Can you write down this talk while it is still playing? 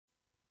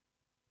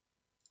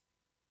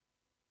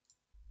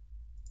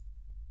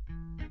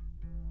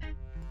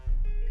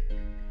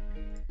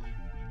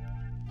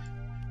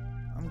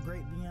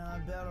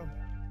feeling better.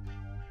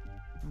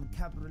 I'm a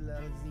capital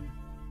letter Z.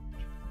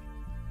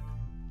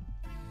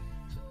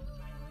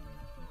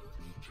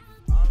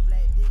 All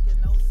black dick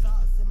and no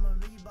socks in my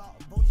Reebok.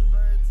 Vulture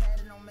bird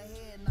tatted on my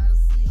head, not a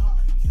Seahawk.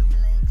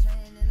 Cuban lane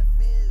chain in the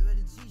fed with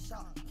a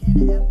G-Shock.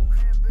 Candy apple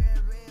cranberry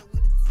red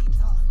with a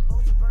T-top.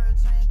 Vulture bird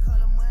chain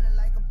color money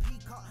like a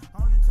peacock. I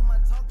don't do too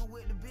much talking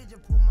with the bitch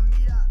and pull my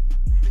meat out.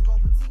 They go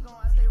Patico,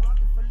 I stay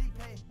rockin'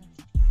 Felipe.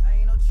 I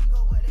ain't no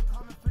Chico, but they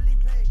call me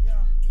Felipe. Yeah,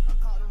 I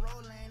caught the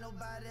roll, ain't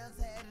nobody else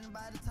had it. And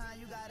by the time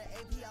you got an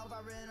AP, I was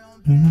already on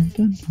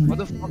bed. What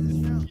the fuck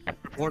is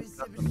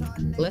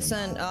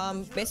Listen,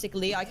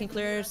 basically I can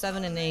clear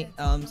 7 and 8.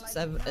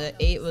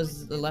 8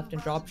 was the left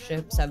and drop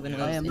ship. 7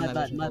 was Oh yeah,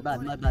 in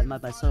my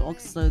bad. So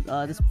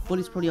this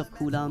body's probably off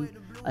cooldown.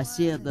 I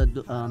see it,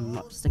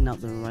 sticking out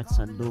the right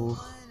side door.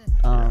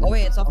 Oh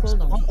wait, it's off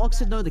cooldown.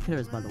 Oxid know the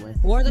killers, by the way.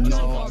 Who are the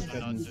No,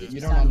 you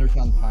don't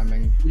understand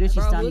timing. You're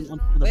literally standing on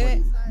top of the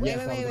body.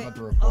 Yes, I was about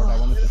to report. I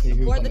wanted to see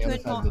who's on the other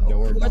side of the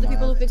door. Who are the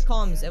people who fixed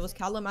comms? It was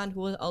Callum and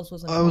who else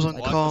was on comms? I was on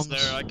Box was comms.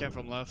 there, I came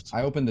from left.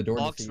 I opened the door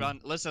Box to see.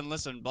 ran,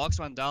 listen, Box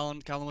went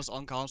down, Callum was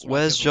on comms.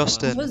 Where's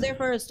Justin? Who was there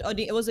first?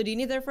 Was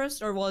Odini there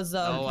first or was No,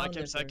 I Callum came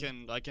there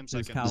second,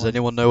 Does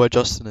anyone know where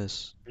Justin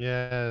is?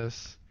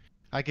 Yes.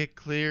 I get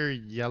clear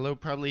yellow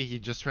probably. He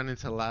just ran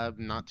into lab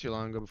not too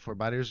long ago before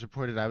body was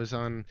reported. I was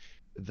on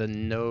the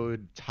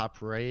node top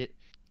right.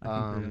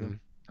 I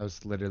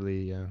was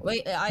literally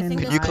Wait, I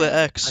think Can you clear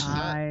X?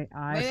 Wait,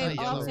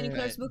 yellow, can you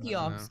clear right? Spooky,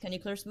 Ox? Can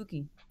you clear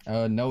Spooky?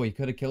 No, he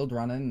could have killed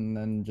Ronan and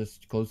then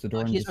just closed the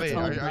door and just Wait,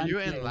 Sorry, are you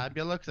Ryan. in lab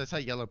yellow? Cause I saw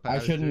yellow. I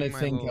shouldn't have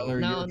seen killer.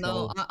 killer.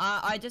 No,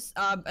 I just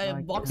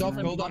Box Off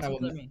can clear cooldown, I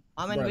will me.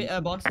 I'm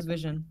in Box's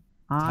vision.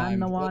 I'm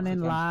the Time. one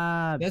in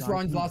lab. This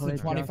round's lasted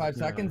 25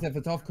 seconds. If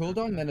it's off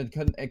cooldown, then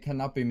it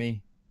cannot be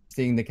me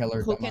seeing the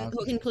killer. Who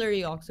can clear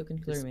you, Ox? Who can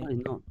clear me?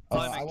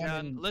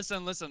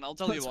 Listen, I'll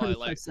tell you why.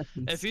 Like,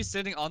 if he's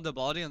sitting on the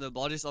body and the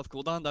body's off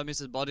cooldown, that means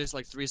his body's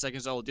like 3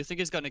 seconds old. Do you think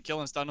he's gonna kill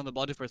and stand on the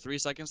body for 3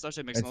 seconds? That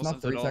shit makes It's no not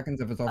sense at 3 all.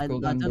 seconds if it's off I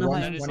cooldown. don't The know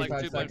round how- And is it's like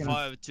 25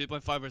 seconds.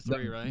 2.5 or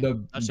 3, right? The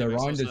That shit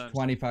makes no round is sense.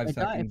 25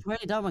 seconds. It's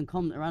really down when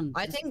come around.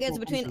 I think it's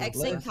between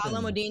Listen. Exing,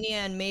 Callum, Odini,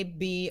 and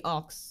maybe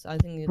Ox. I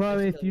think. Bro,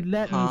 if you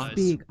let me Nice.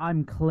 speak,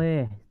 I'm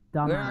clear.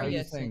 Where are What Dumbass. do you?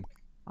 you think?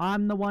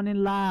 I'm the one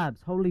in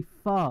labs. Holy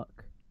fuck.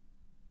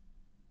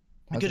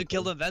 I could have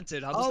killed and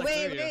vented. How does Oh that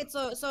clear wait,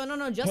 you? so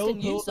no, Justin,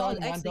 you saw cooldown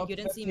went Exing, up you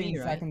didn't see me, 15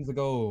 right? seconds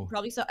ago.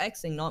 Probably saw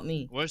Exing, not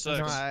me. Where's No,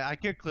 X? I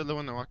could clear the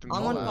one that walked in.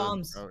 I'm the on lab.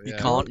 comms. Oh, You yeah.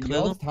 can't clear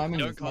Y'all's them? timing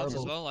You're is on comms as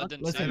horrible. well? I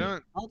didn't Listen, see I you.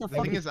 don't. How the The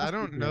fuck thing is is, I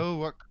don't Justin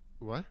know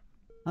what.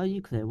 How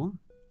you clear what?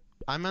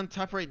 I'm on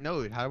top right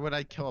node. How would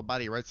I kill a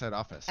body right side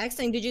office?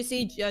 Exing, did you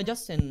see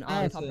Justin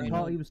on Yes, top Listen, right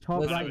now? he was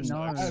top Listen, right I have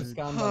now.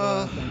 scanned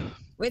the thing.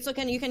 Wait, so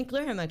you can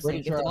clear him, Exing, Pretty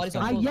if sure the I body's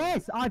on scanned hold.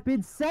 Yes, I've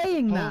been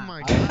saying Oh that.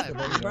 my I have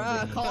god. the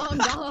Bruh,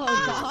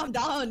 calm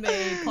down,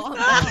 man, calm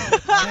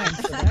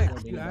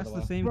down. You asked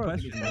the same Bro.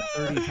 question like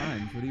 30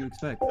 times. What do you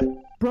expect?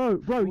 Bro,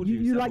 Told you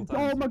you like,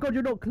 several oh times. my god,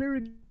 you're not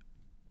clearing.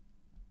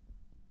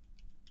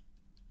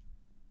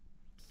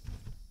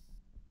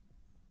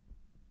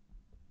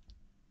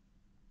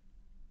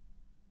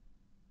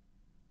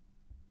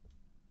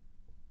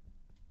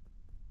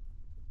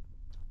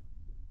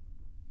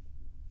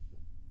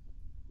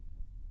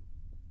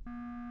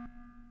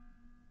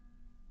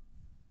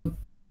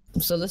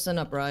 So listen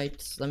up,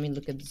 right? Let me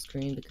look at the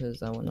screen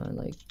because I wanna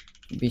like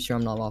be sure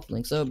I'm not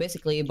waffling. So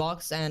basically,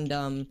 Box and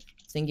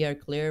Singy are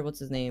clear. What's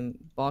his name?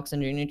 Box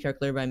and Unity are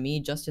clear by me.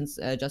 Justin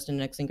and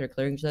Xink are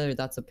clearing each other.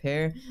 That's a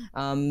pair.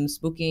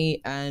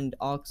 Spooky and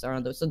Ox are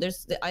on those. So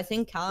there's, I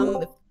think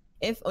Callum.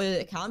 If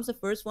Callum's the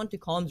first one to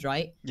comms,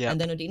 right? Yeah. And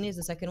then Odini is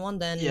the second one,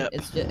 then Yeah.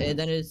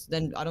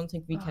 then I don't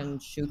think we can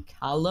shoot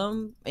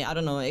Callum. I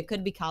don't know. It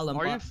could be Callum.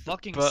 Are you but...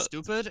 fucking But-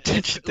 stupid?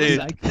 Dude.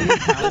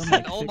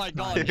 Listen, oh my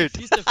god, Dude. if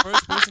he's the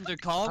first person to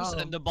comms Oh.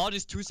 and the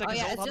body's 2 Oh seconds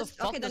yeah, old, it's how the just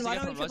fuck okay. does Then he why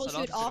get don't from we right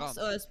side troubleshoot off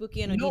to Ox, comms?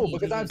 Spooky, and Odini? No,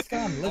 because I've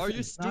scanned. Are you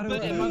Listen, stupid?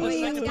 okay. If I'm the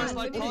Wait, second yeah, person,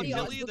 I Spooky, can't Odini,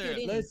 kill Spooky, either.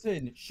 Odini.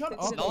 listen, shut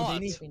It's up, not.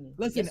 Odini.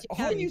 Listen, Yes, you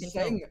how are can, you you can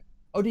saying?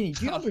 Odini,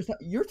 do you understand?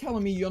 You're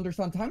telling me you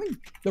understand timing?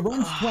 The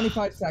round's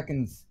 25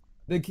 seconds.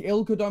 The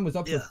kill cooldown was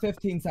up for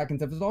 15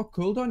 seconds. If it's off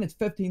cooldown, it's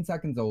 15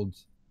 seconds old.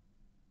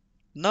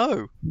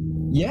 No.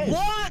 Yes.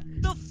 What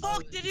the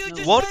fuck did you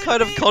just What say kind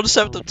to of me?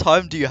 concept of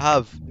time do you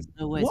have? There's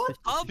no way. What?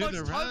 How To much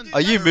the time round. do you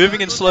Are you have?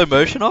 moving in slow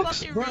motion, Ox?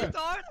 Fucking Bro.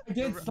 retard? I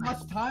did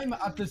fast time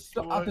at the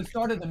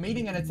start of the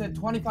meeting and it said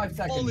 25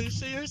 seconds. Holy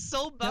shit, you're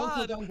so Kill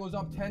bad. cooldown goes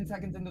up 10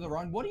 seconds into the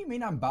round. What do you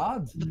mean I'm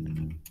bad?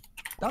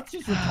 That's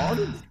just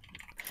retarded.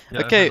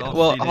 Okay,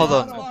 well, hold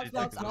on. Box,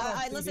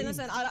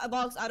 listen,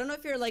 Box, I don't know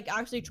if you're like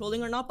actually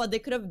trolling or not, but they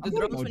could have, I'm the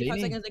not 25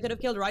 Odini. seconds, they could have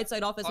killed right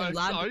side office and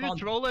lab. Are you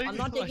trolling? I'm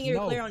not taking Like, your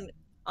no. clear on.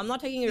 I'm not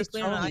taking your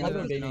clear on trolling.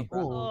 either. Odini.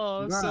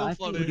 Oh, Bro, so I think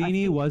funny.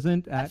 Houdini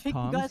wasn't I at think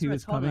you comms. guys He were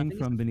was trolling. I coming think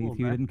from it's beneath. cool,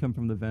 He bro. didn't come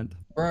from the vent.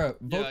 Bro,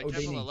 Yeah, vote I came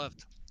from the Odini.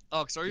 left.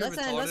 Ox, are you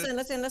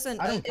Listen.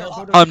 I don't care.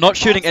 Vote I'm not Odini.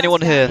 shooting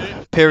anyone here.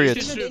 Period.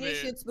 Shoot Shoot Odini, me.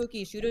 shoot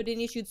Spooky. Shoot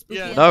Odini, shoot Spooky.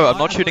 Yeah, and No, then I'm not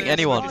Box. shooting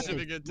anyone. What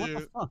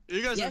the fuck?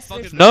 You guys are Yes,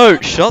 fucking. there's- No,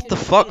 I'm shut the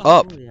shooting fuck anyone.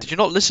 up. Did you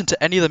not listen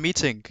to any of the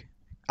meeting?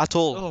 At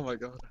all. Oh my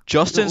god.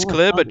 Justin's all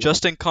clear, but target.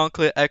 Justin can't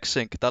clear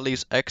X-Sync. That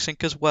leaves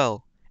X-Sync as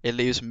well. It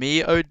leaves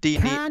me,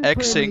 Odini, Can clear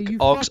X-Sync, me, you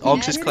Ox. fucking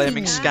Ox is kidding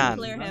claiming me? scan.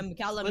 Clear him,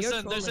 Callum.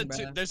 Listen, you're trolling,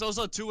 bro. there's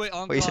also two-way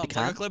on Wait, you said comms. I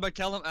got can? cleared by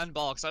Callum and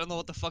Box. I don't know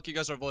what the fuck you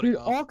guys are voting Dude,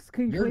 off. Ox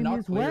can You're clear me not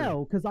as clear.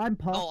 well, because I'm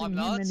passing I'm him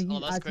not? and Oh, he,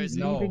 that's as he's crazy.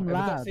 No, leaving if it's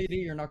labs. a CD,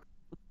 you're not.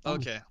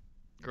 Okay.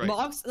 Great.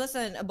 Box,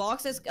 listen.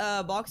 Box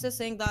is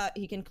saying that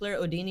he can clear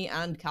Odini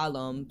and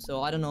Callum.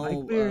 So I don't know. I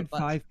cleared but,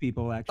 5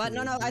 people actually. But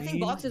no, I think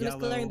Green, Box is yellow,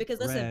 misclearing because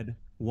listen. red,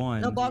 1.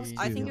 No, Box.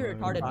 I think you're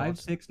retarded. 5,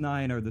 Box. 6,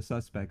 9 are the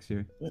suspects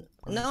here.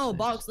 No,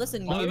 Box.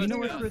 Listen. Oh, you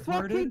know yeah. what's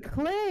Fucking retarded?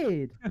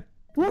 cleared.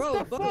 What Bro,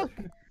 the bro. fuck?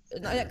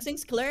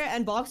 Xing's clear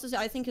and Box is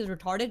I think is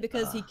retarded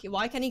because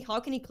how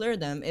can he clear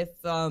them if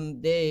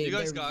they You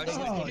guys they're- are they're-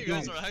 actually, you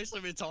guys are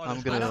actually retarded. I'm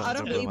I gonna- don't I'm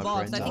gonna believe my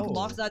Box. I brains think out.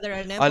 Box is either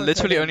an I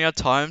literally or only had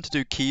time to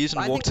do keys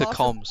and I walk think to Box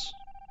is- comms.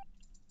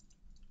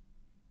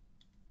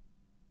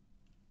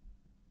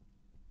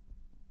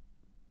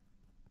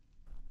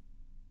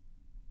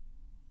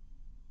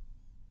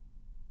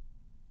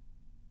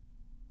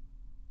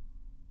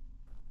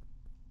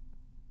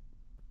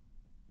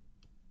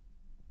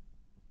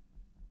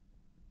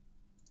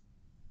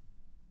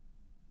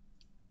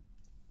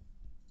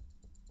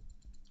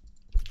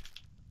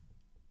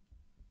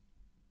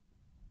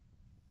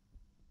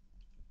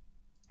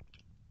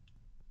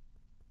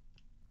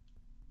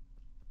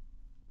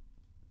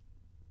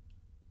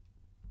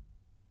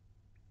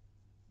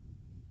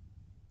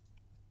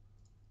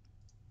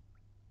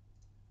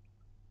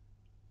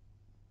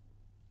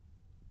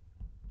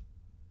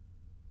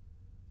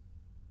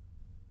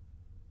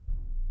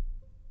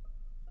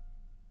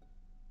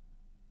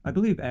 I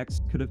believe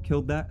X could have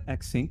killed that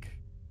X-Sync.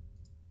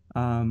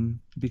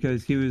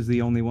 Because he was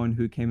the only one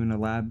who came into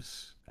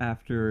labs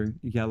after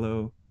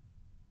Yellow,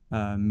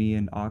 me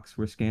and Ox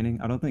were scanning.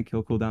 I don't think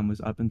kill cooldown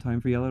was up in time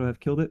for Yellow to have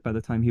killed it by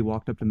the time he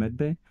walked up to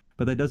medbay.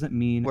 But that doesn't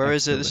mean Where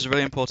X is it? killed This is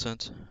really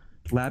important.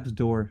 Labs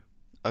door.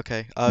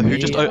 Okay. Who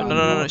just? Me, No, no,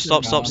 no, no!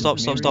 Stop! Stop! Roxanne, Stop!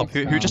 me Stop! and Stop!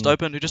 Who just Roxanne.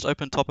 opened? Who just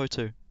opened top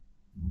 02?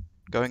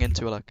 Going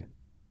into a lag.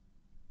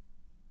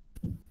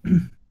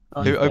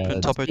 Oh, Who yeah,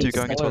 opened that's top 02 six.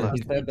 going into a He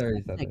lag? said there.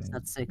 He said Six, there.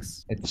 that's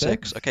 6. It's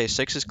 6. Okay,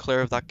 6 is clear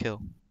of that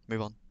kill.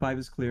 Move on. 5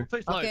 is clear. Who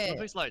fixed lights? Okay. Who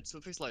fixed lights?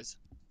 Who fixed lights?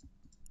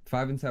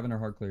 5 and 7 are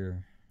hard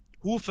clear.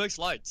 Who fixed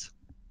lights?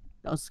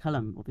 That was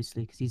Callum,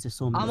 obviously, because he's a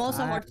sawmill. I'm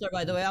also hard clear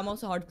by the way. I'm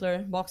also hard clear.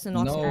 Box and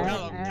Ox. No.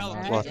 Callum,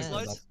 can you What? fix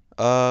lights?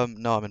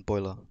 No, I'm in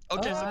boiler.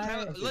 Okay, so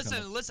Alright.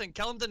 listen,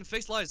 Callum didn't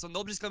fix lights, so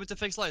nobody's coming to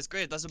fix lights.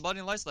 Great, that's a body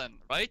in lights then,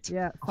 right?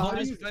 Yeah,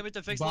 Nobody's 5. coming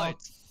to fix Box,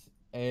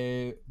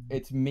 lights.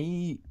 it's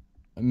me,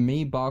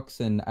 Box,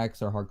 and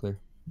X are hard clear.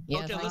 Yeah,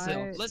 Okay,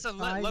 fine.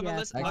 listen, I- let me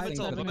yes, let I me think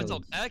talk, that let me it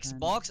talk. is. X,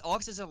 Box,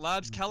 Ox is in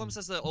labs, Callum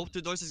says the two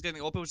doors is getting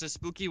open, which is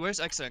spooky. Where's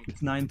X-Sync?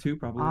 It's 9-2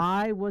 probably.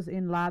 I was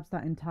in labs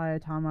that entire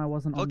time. I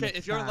wasn't on Okay, the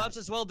if you're in stack. labs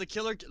as well, the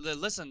killer,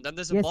 listen, then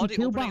there's a Yes, he body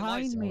killed opening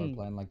behind lights. me. So we're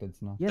playing like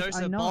it's not. Yes, There's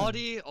I a know.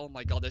 body, oh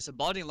my god, there's a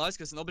body in lights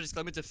because nobody's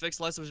coming to fix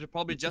lights, which is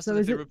probably Justin So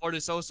if is he it-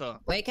 reported Sosa.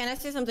 Wait, can I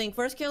say something?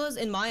 First kill is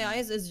in my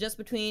eyes is just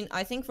between.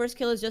 I think first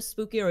kill is just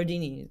Spooky or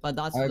Dini, but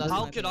that's. I that's agree. How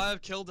my could opinion. I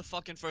have killed the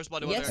fucking first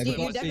body while Yes, they If were it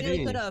you was close? definitely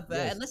CD, could have.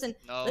 yes. Listen,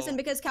 No. listen,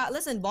 because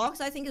listen,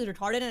 Box I think is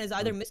retarded and is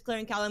either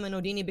misclearing Callum and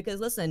Odini because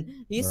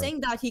listen, he's Right.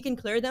 saying that he can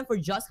clear them for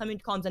just coming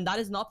to comms and that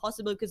is not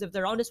possible because if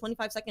the round is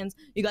 25 seconds,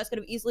 you guys could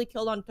have easily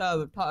killed on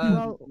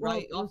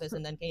right office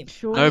and then came.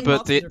 Sure. I No, think but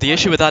Box the is the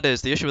issue retarded. with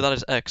that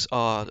is X.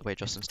 Wait,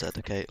 Justin's dead.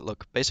 Okay,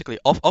 look, basically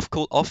off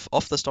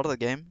the start of the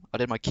game, I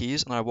did my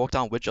keys and I walk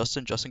down with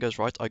Justin. Justin goes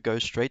right. I go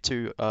straight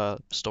to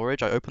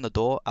storage. I open the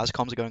door as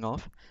comms are going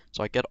off.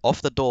 So I get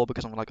off the door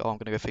because I'm like, oh, I'm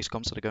gonna go fix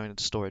comms, so they're going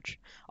into storage.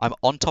 I'm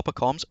on top of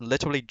comms,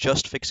 literally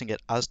just fixing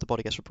it as the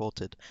body gets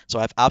reported. So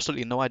I have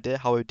absolutely no idea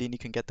how Odini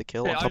can get the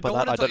kill. Okay, On top of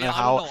wanna that, I talk- don't know yeah,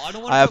 how. I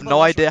don't wanna I talk have about no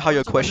last idea round, how I you're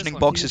wanna talk about this questioning one.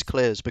 Box's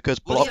clears because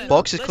Listen,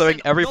 Box is clearing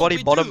listen, everybody no,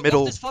 we bottom, do.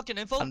 middle, Off this fucking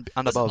info, and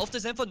listen, above. off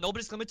this info,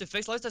 nobody's coming to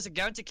fix lights. There's a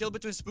guaranteed kill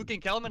between Spooky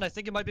and Callum, and I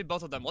think it might be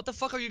both of them. What the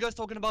fuck are you guys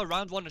talking about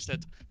round 1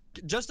 instead?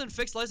 Justin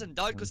fixed lights and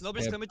died because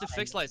nobody's Skip. coming to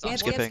fix lights. Skip, I'm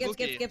skip, voting skip,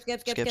 Spooky. skip, skip,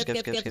 skip, Skip, skip, skip,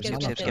 skip, skip, skip,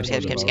 skip, skip, skip,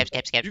 skip, skip,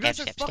 skip, skip, You guys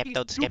are fucking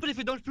stupid if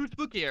you don't shoot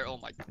Spooky here. Oh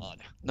my god.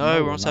 No, No,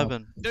 we're we're on not.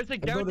 7. There's a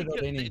voted guaranteed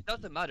kill. Odini. It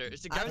doesn't matter.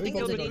 It's a I guaranteed think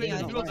kill it's between Odini, I the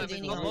think two of it's them.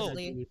 It's Odini, not low.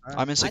 honestly. I'm I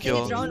think insecure.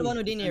 it's round 1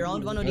 Odini,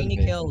 round 1 Odini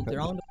Okay. killed.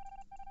 Round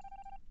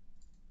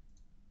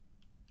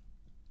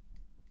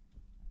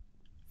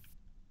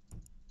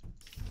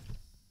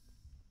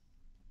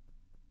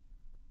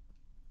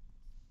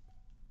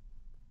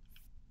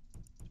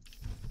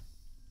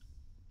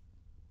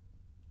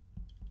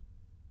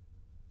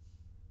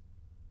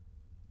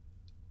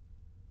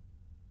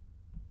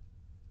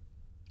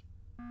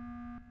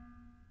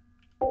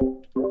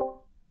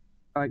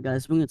Alright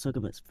guys, we're gonna talk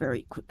about this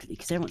very quickly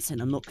because everyone's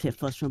saying I'm not clear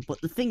first round, but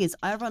the thing is,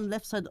 I run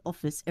left side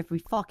office every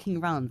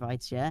fucking round,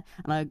 right, yeah?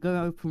 And I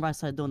go open right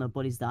side door, no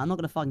body's there. I'm not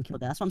gonna fucking kill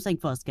that. That's what I'm saying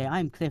first, okay? I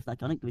am clear for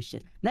that, I don't give a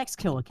shit. Next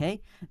kill,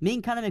 okay? Me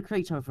and Callum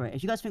agree each other for it.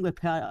 If you guys think we're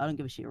clear, I don't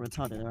give a shit, you're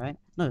retarded, alright?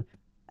 No.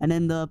 And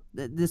then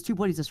there's 2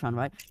 bodies this round,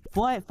 right?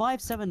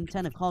 5, 7,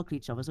 10 have called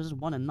each other, so just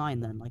 1 and 9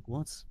 then, like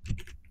what?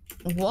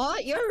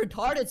 What? You're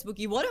retarded,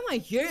 Spooky. What am I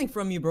hearing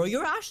from you, bro?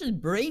 You're actually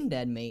brain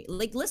dead, mate.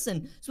 Like,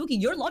 listen, Spooky,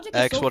 your logic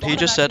is X, so what he far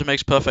just that- said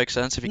makes perfect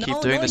sense. If you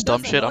keep doing this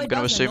dumb shit, I'm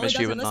gonna assume it's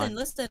you and listen, 9.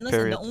 listen.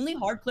 Period. The only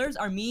hard clears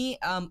are me,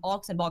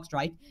 Ox, and Box,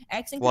 right?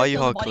 X and Why are you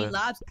Kill hard Body clear?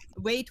 Labs.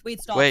 Wait,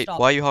 stop, Wait, stop.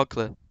 why are you hard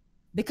clear?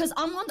 Because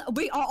I'm on.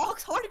 Wait,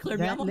 Ox hard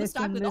cleared me. I'm on the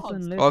stack with Ox.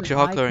 Ox, you're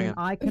hard clearing him.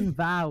 I can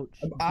vouch.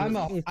 I'm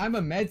if-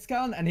 a med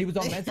scan, and he was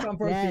on med scan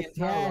for Yes,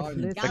 the entire yes,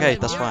 round. listen, Okay,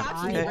 that's You're fine.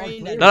 actually I-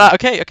 brain No, dead. No,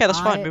 okay, that's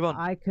fine. Move on.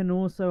 I can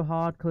also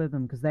hard clear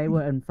them because they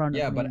were in front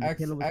Yeah, of me. but and the X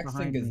killer was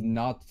behind is me.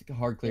 not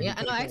hard clear. Yeah,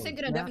 I know. X could have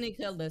Yeah. definitely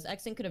killed this.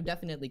 X could have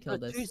definitely killed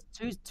this.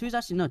 Two's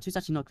actually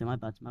not clear. My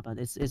bad.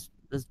 It's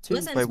there's two.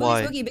 Listen, Wait, Spooky,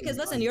 why? Spooky, because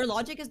listen, your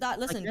logic is that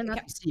listen. I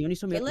can't see. You only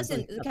saw me. Okay,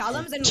 listen,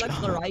 Callum's in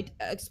electrical, right?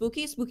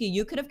 Spooky,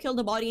 you could have killed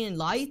the body in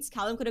lights.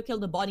 Callum could have killed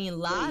the body in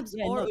labs,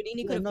 or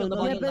Houdini could have killed the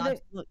body in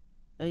labs.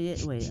 Yeah,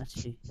 wait,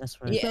 actually, that's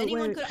right. Yeah, So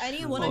anyone wait- could,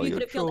 anyone Oh, of you you're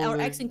could have killed, or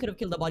trolling. Xen could have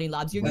killed the body in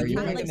labs. You Bro, can't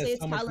you're like making say this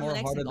it's so much Callum more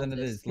and harder Xen than got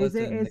it this. is. Is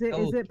Listen,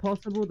 is it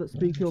possible that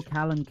Spooky or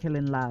Callum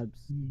killing labs?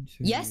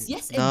 Yes,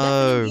 it No.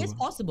 definitely is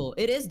possible.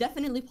 It is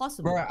definitely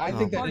possible. Bro, I Oh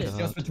think my that it's God.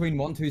 just between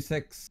 1, 2,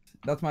 6.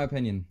 That's my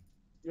opinion.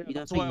 You don't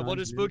That's think why I wanted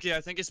nine, Spooky.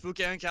 I think it's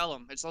Spooky and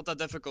Callum. It's not that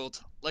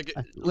difficult. Like,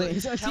 Wait,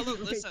 he's Callum,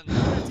 actually listen.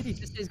 He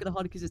just said he's gonna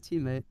hard kill his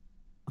teammate.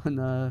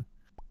 On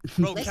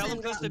Bro, Listen,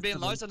 Callum goes to be in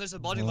lights and there's a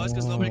body in lights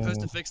because nobody goes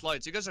to fix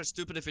lights. You guys are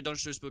stupid if you don't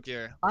shoot Spooky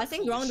here. I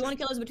think Holy round shit. one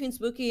kill is between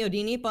Spooky and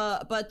Houdini,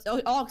 but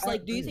Ox,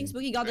 like, do you think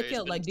Spooky got the Hey, it's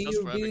kill? been Like, do discussed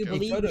you forever, do you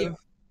Callum. He believe? could have.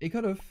 He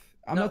could have.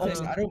 I'm No, not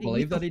saying I don't he-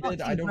 believe that he fucking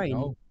did. I don't brain.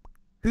 know.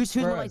 Who's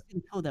Bruh. more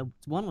likely to kill there?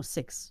 1 or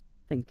 6?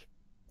 Think.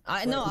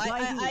 I know.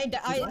 Right.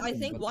 I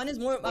think one is a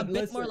But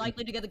bit more listen.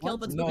 likely to get the kill,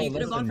 but No, Spooky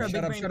could have gone for a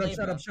listen. big brain play,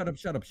 bro.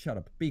 Shut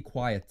up. Be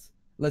quiet.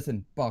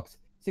 Listen, Box.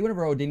 See,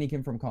 whenever Odini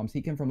came from comms,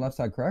 he came from left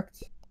side,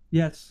 correct?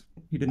 Yes,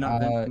 he did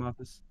not vent Uh, from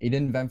office. He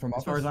didn't vent from As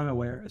office. far as I'm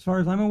aware. As far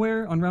as I'm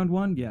aware, on round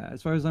 1, yeah.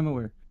 As far as I'm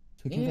aware.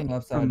 So he came from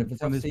left From- side. If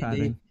it's from off his CD,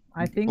 padding.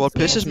 I think. What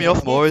Skip, pisses me skip,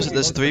 off more is skip, that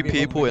there's skip, 3 skip,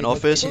 people in skip,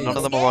 office skip, and none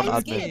of them are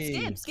on Skip,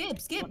 admin.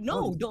 skip.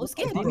 No, don't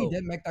skip, Odini bro.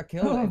 didn't make that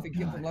kill Oh, if he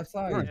came from left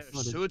side.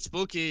 Yeah, shoot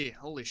Spooky.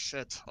 Holy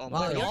shit. Oh Wow,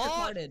 my you're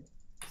god. retarded.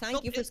 Thank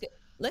Stop you for it. skip.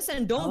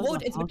 Listen, don't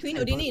vote. It's between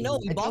Houdini. No,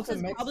 It Box doesn't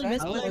is make probably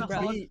sense. misplaying,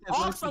 bro.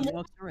 Ox from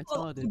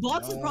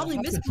Box is probably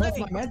I have to trust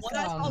misplaying. my What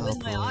I saw meds with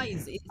now. my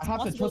eyes. It's I have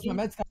to possible trust my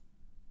meds.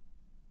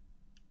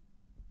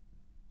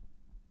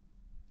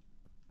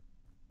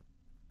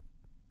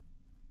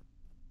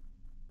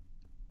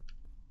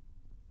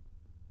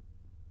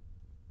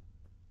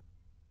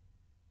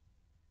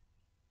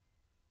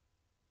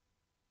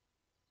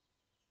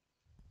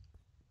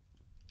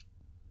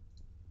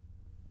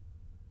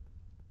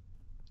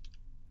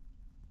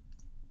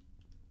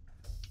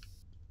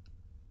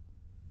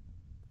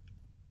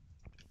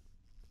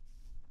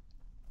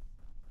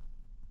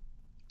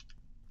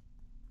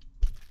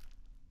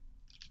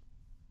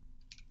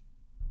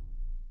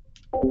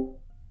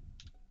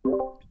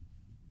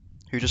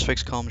 Who just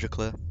fixed comms? You're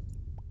clear.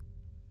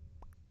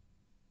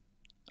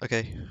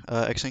 Okay,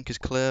 Xink is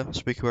clear.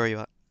 Spooky, where are you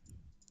at?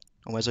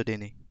 And where's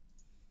Odini?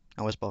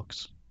 And where's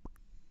Box?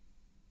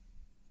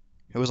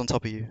 Who was on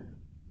top of you?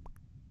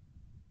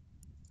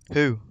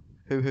 Who?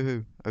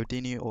 Who?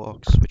 Odini or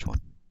Ox? Which one?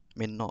 I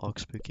mean, not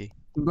Ox, Spooky.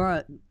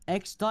 Bruh,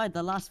 X died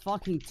the last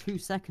fucking 2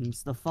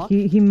 seconds. The fuck?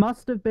 He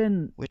must have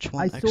been. Which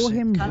one? I saw Xink?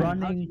 him Callum, how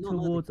do running you not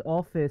know towards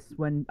office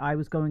when I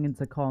was going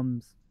into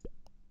comms.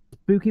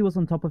 Spooky was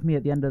on top of me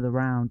at the end of the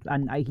round,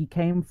 and he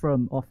came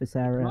from office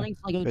area. Running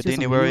to, like, O2 Houdini,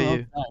 something, where you are know,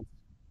 you? outside.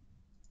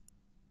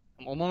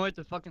 I'm on my way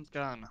to fucking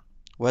scan.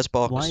 Where's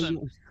Box? Why are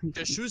Listen, you?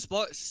 Okay, shoot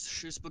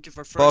Spooky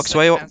for first. Box,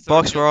 second, and third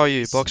Box, kill, where are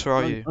you? please. Box, where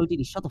are you?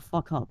 Odini, shut the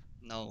fuck up.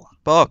 No.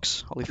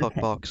 Box! Holy fuck,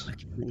 Box.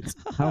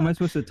 How am I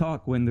supposed to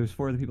talk when there's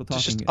 4 other people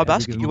talking? Just, at I'm every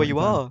asking given you where you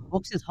moment in time? are.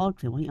 Box is hard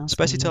clear. Why don't you answer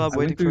Especially me? till I'm I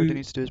waiting went for through-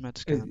 Odini to do his med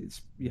scan.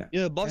 Yeah.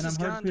 Yeah, Box And is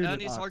I'm hard scanned cleared and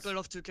with he's hard Ox. cleared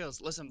off 2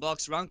 kills. Listen,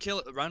 Box, round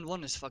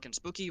 1 is fucking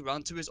spooky.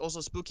 Round 2 is also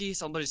spooky.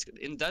 Somebody's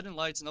dead in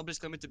lights. Nobody's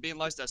coming to be in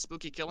lights. That's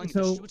spooky killing.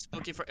 So- Just shoot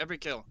Spooky for every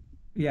kill.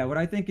 Yeah, what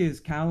I think is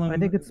Callum. I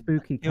think it's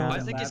Spooky. killed I Callum.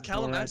 in think it's lab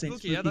Callum 4. and I think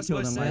Spooky, yeah, that's killed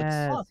what I in said.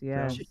 lab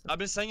Yes, so- yes. I've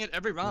been saying it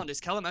every round. It's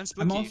Callum and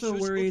Spooky. I'm also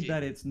Shoot worried Spooky.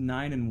 that it's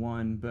 9 and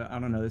 1, but I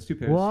don't know. There's 2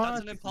 pairs. What?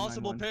 That's an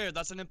impossible 9-1. pair.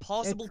 That's an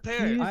impossible Excuse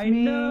pair. I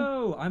me?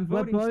 know. I'm We're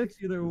voting both-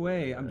 6 either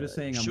way. I'm just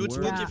saying I'm Shoot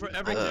worried. Spooky for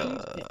every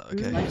kill.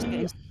 Okay. I just get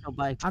insta-killed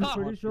by I'm Ah.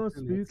 pretty sure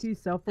Spooky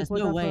self-reported There's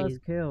no that way.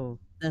 first kill.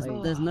 There's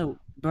Like- no,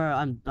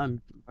 bro.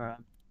 Bro.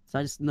 So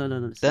I just no.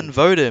 Then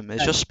vote him.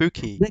 It's just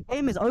spooky. The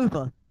game is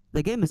over.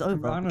 The game is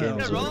over. I don't The game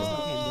know. is Yeah, over.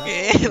 roll.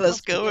 Yeah,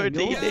 let's go, You're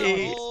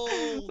Odini. roll.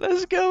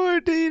 Let's go,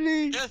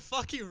 Odini. Yeah,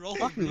 fucking roll.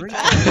 Fucking ring.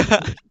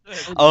 I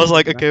was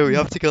like, okay, we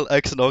have to kill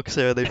X and Ox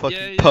here. They Yeah, fucking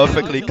yeah,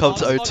 perfectly yeah, come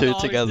to fuck O2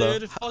 Ox, together.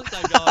 Dude. Fuck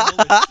that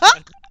guy. Holy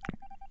shit.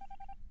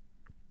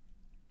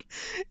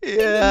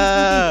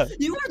 Yeah.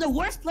 You are the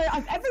worst player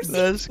I've ever seen.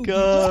 Let's Spooky.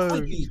 go. Vote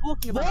with me.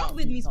 Talking Vote about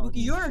with me, Spooky.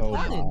 You're So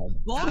retarded.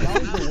 Vote That with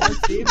was me. the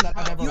worst team that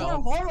I've ever You are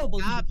won. horrible,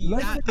 Spooky.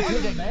 Listen to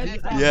the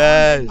meds.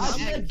 Yes. I'm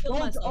gonna kill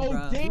myself, bro.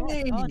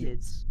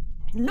 Retarded.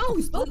 No,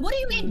 Spooky. What do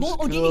you mean? Vote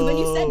Odini when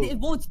you said it,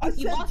 vote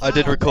Spooky. said- Box. I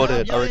did record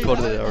it. I Yeah,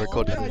 recorded yeah, it. I yeah.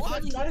 recorded it. You're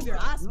waffling out of your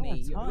ass,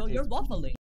 mate. You're waffling.